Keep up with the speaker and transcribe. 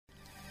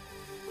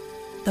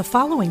The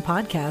following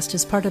podcast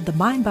is part of the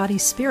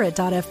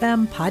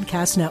MindBodySpirit.fm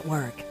podcast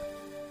network.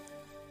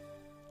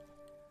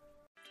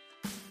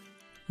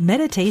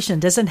 Meditation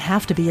doesn't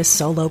have to be a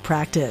solo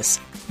practice.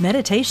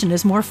 Meditation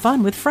is more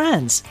fun with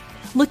friends.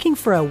 Looking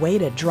for a way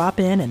to drop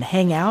in and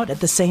hang out at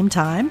the same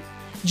time?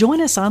 Join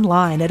us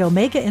online at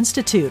Omega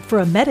Institute for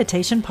a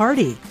meditation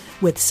party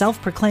with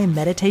self-proclaimed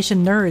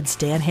meditation nerds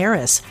Dan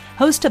Harris,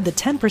 host of the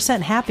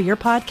 10% Happier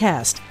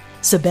podcast,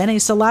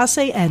 Sabene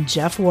Selassie, and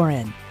Jeff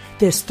Warren.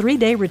 This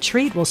 3-day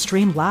retreat will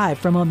stream live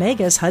from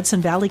Omega's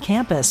Hudson Valley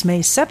campus May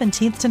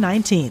 17th to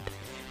 19th.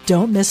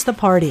 Don't miss the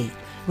party.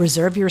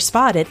 Reserve your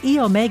spot at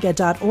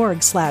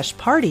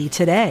eomega.org/party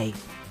today.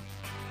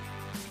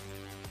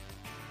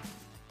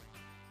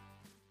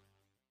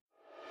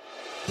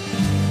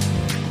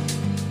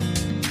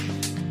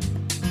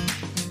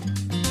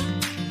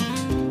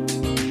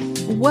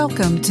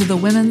 Welcome to the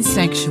Women's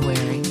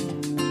Sanctuary,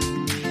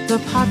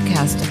 the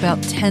podcast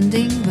about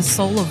tending the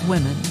soul of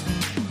women,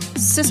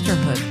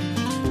 sisterhood,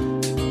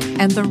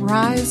 and the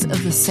rise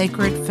of the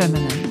sacred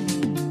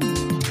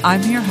feminine.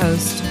 I'm your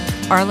host,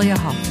 Arlia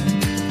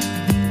Hoffman.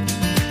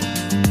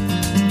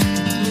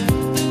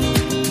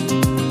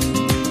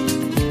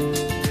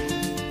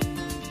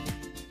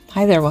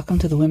 Hi there, welcome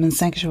to the Women's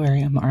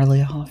Sanctuary. I'm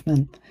Arlia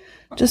Hoffman.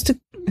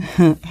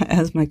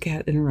 As my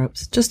cat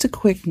interrupts, just a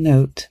quick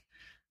note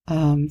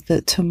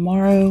that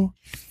tomorrow,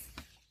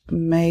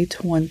 May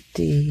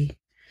 26th,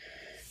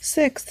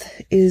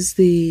 is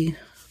the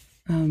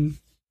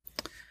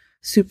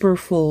super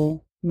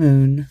full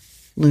moon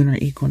lunar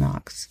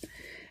equinox.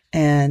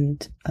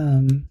 And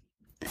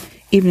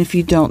even if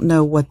you don't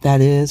know what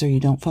that is or you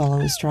don't follow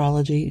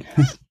astrology,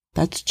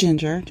 that's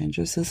Ginger.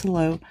 Ginger says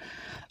hello.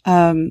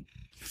 I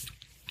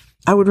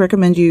would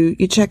recommend you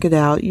check it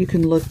out. You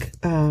can look,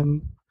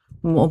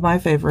 my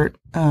favorite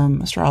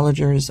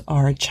astrologers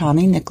are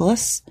Chani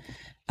Nicholas,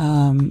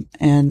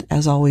 and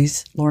as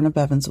always, Lorna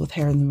Bevins with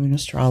Hair in the Moon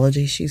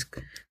Astrology.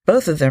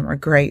 Both of them are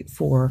great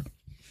for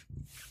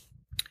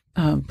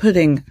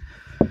putting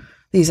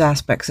these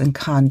aspects in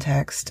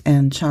context,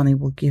 and Chani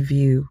will give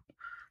you,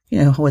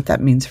 what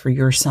that means for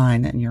your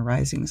sign and your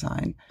rising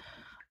sign.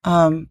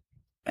 And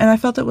I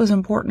felt it was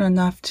important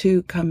enough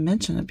to come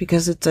mention it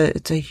because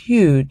it's a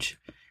huge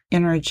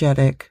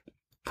energetic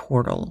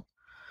portal.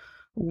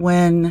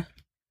 When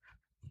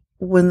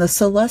the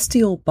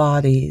celestial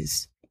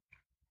bodies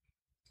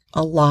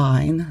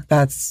align,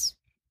 that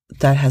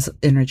has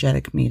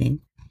energetic meaning.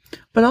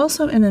 But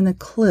also in an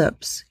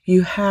eclipse,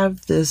 you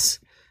have this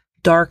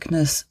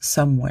darkness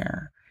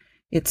somewhere.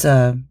 It's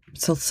I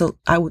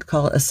would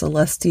call it a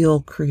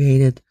celestial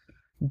created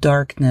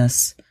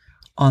darkness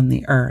on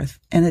the earth.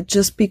 And it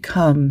just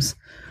becomes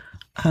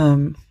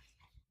a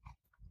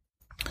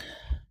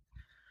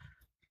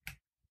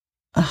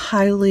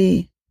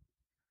highly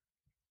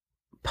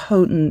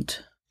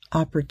potent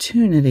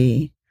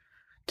opportunity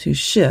to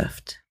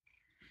shift.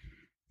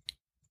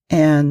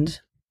 And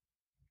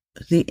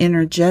the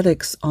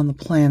energetics on the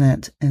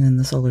planet and in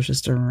the solar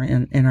system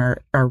and in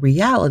our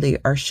reality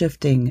are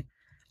shifting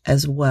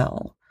as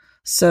well.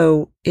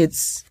 So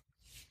it's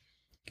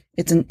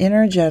an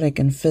energetic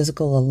and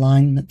physical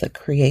alignment that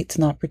creates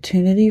an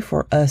opportunity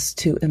for us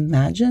to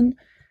imagine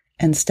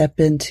and step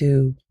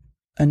into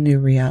a new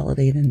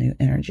reality and a new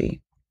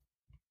energy.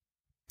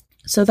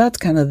 So that's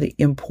kind of the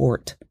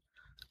import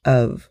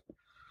of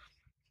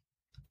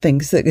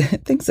things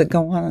that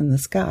go on in the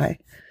sky.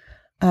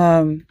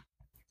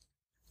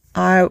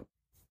 I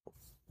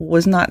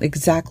was not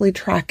exactly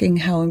tracking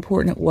how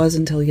important it was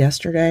until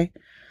yesterday.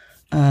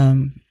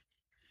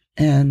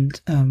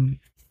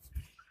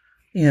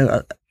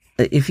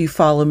 If you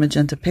follow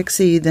Magenta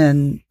Pixie,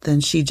 then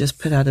she just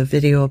put out a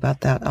video about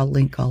that. I'll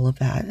link all of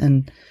that.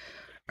 And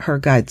her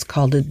guide's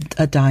called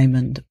a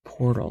diamond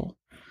portal,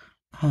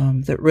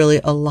 that really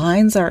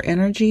aligns our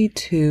energy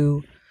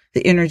to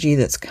the energy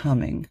that's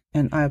coming.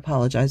 And I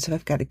apologize if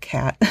I've got a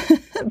cat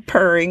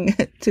purring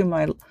to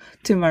my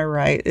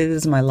right. It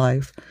is my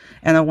life.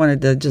 And I wanted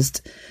to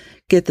just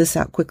get this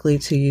out quickly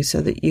to you so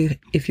that you,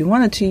 if you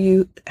wanted to,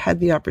 you had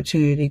the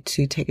opportunity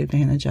to take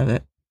advantage of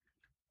it.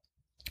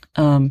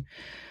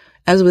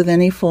 As with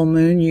any full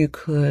moon, you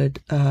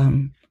could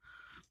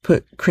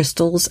put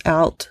crystals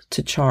out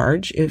to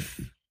charge if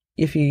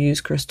you use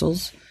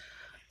crystals.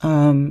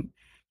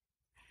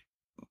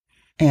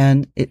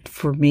 And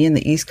for me in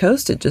the East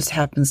Coast, it just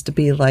happens to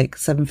be like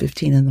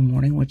 7:15 in the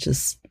morning, which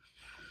is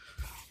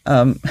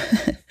a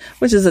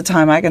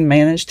time I can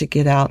manage to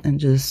get out and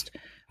just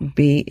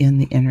be in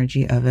the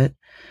energy of it.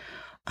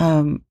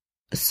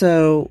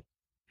 So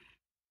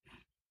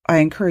I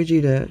encourage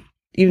you to,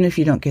 even if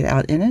you don't get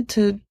out in it,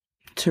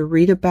 to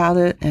read about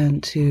it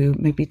and to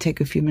maybe take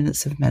a few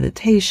minutes of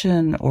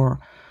meditation or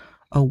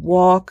a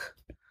walk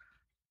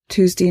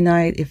Tuesday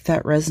night, if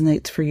that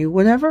resonates for you.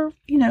 However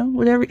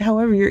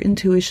your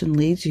intuition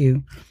leads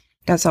you,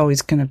 that's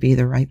always going to be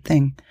the right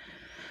thing.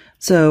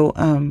 So,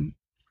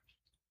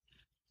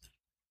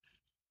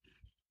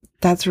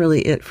 that's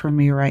really it for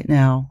me right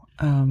now.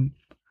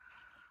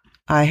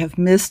 I have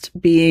missed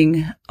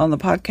being on the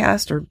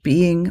podcast or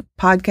being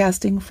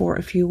podcasting for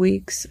a few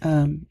weeks.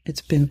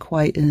 It's been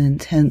quite an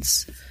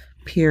intense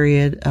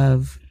period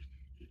of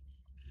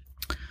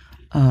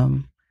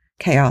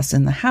chaos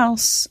in the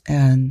house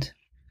and,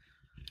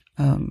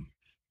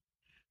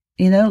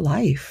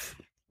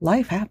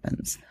 life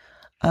happens.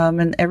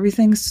 And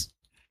everything's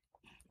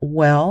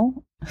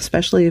well,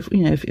 especially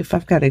if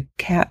I've got a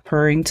cat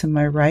purring to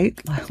my right,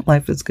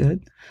 life is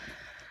good.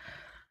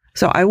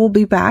 So I will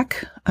be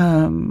back.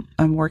 I'm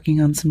working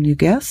on some new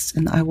guests,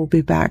 and I will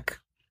be back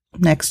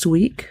next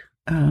week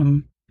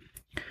to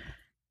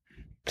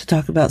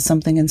talk about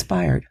something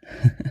inspired.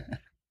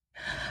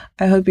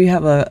 I hope you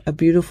have a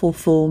beautiful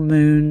full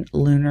moon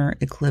lunar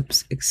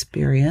eclipse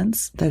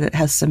experience, that it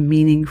has some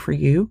meaning for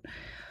you.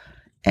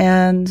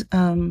 And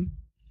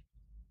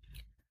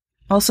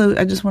also,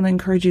 I just want to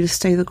encourage you to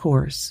stay the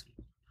course.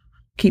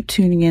 Keep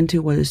tuning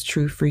into what is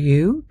true for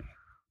you,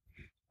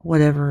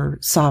 whatever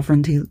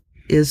sovereignty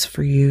is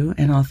for you,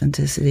 and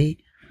authenticity.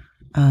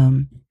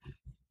 And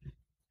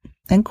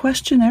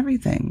question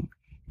everything.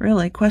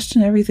 Really,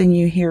 question everything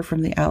you hear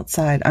from the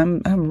outside.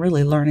 I'm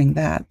really learning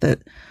that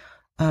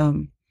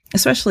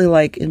especially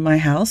like in my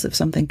house, if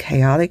something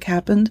chaotic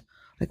happened,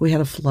 like we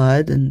had a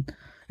flood and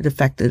it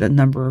affected a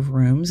number of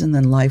rooms, and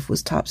then life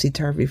was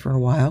topsy-turvy for a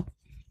while,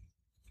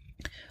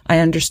 I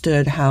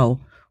understood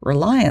how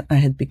reliant I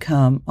had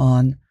become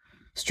on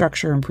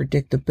structure and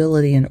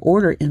predictability and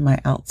order in my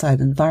outside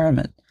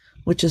environment,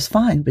 which is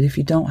fine. But if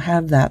you don't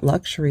have that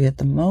luxury at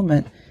the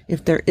moment,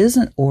 if there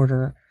isn't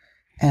order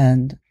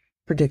and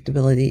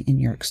predictability in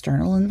your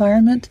external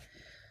environment,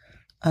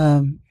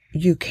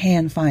 you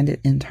can find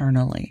it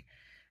internally.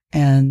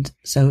 And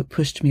so it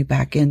pushed me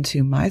back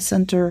into my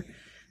center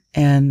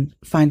and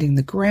finding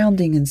the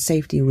grounding and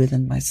safety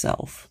within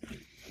myself.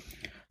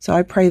 So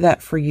I pray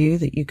that for you,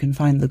 that you can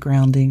find the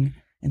grounding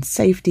and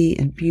safety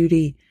and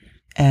beauty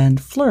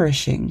and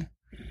flourishing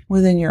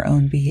within your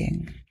own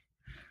being.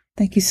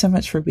 Thank you so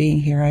much for being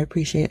here. I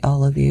appreciate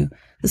all of you.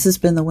 This has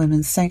been the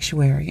Women's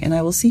Sanctuary, and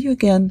I will see you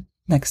again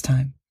next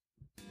time.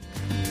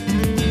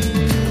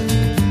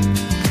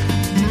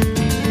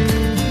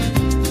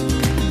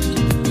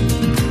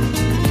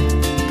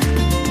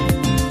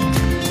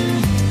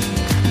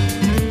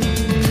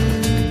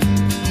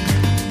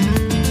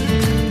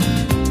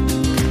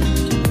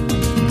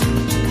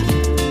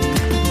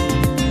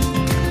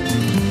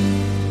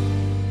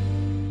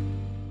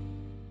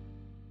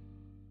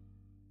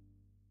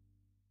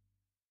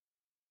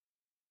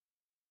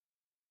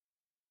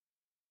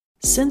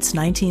 Since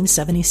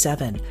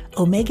 1977,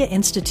 Omega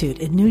Institute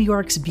in New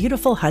York's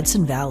beautiful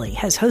Hudson Valley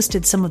has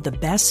hosted some of the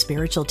best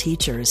spiritual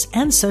teachers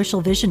and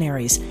social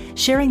visionaries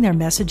sharing their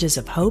messages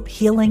of hope,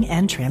 healing,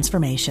 and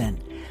transformation.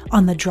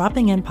 On the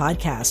Dropping In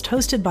podcast,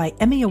 hosted by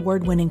Emmy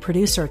Award-winning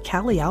producer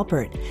Callie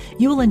Alpert,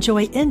 you will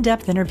enjoy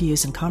in-depth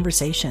interviews and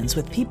conversations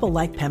with people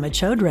like Pema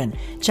Chodron,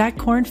 Jack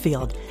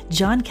Kornfield,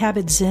 John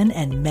Kabat-Zinn,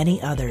 and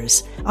many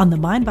others on the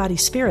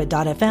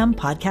MindBodySpirit.fm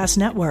podcast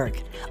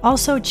network.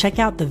 Also, check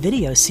out the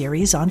video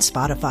series on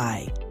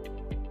Spotify.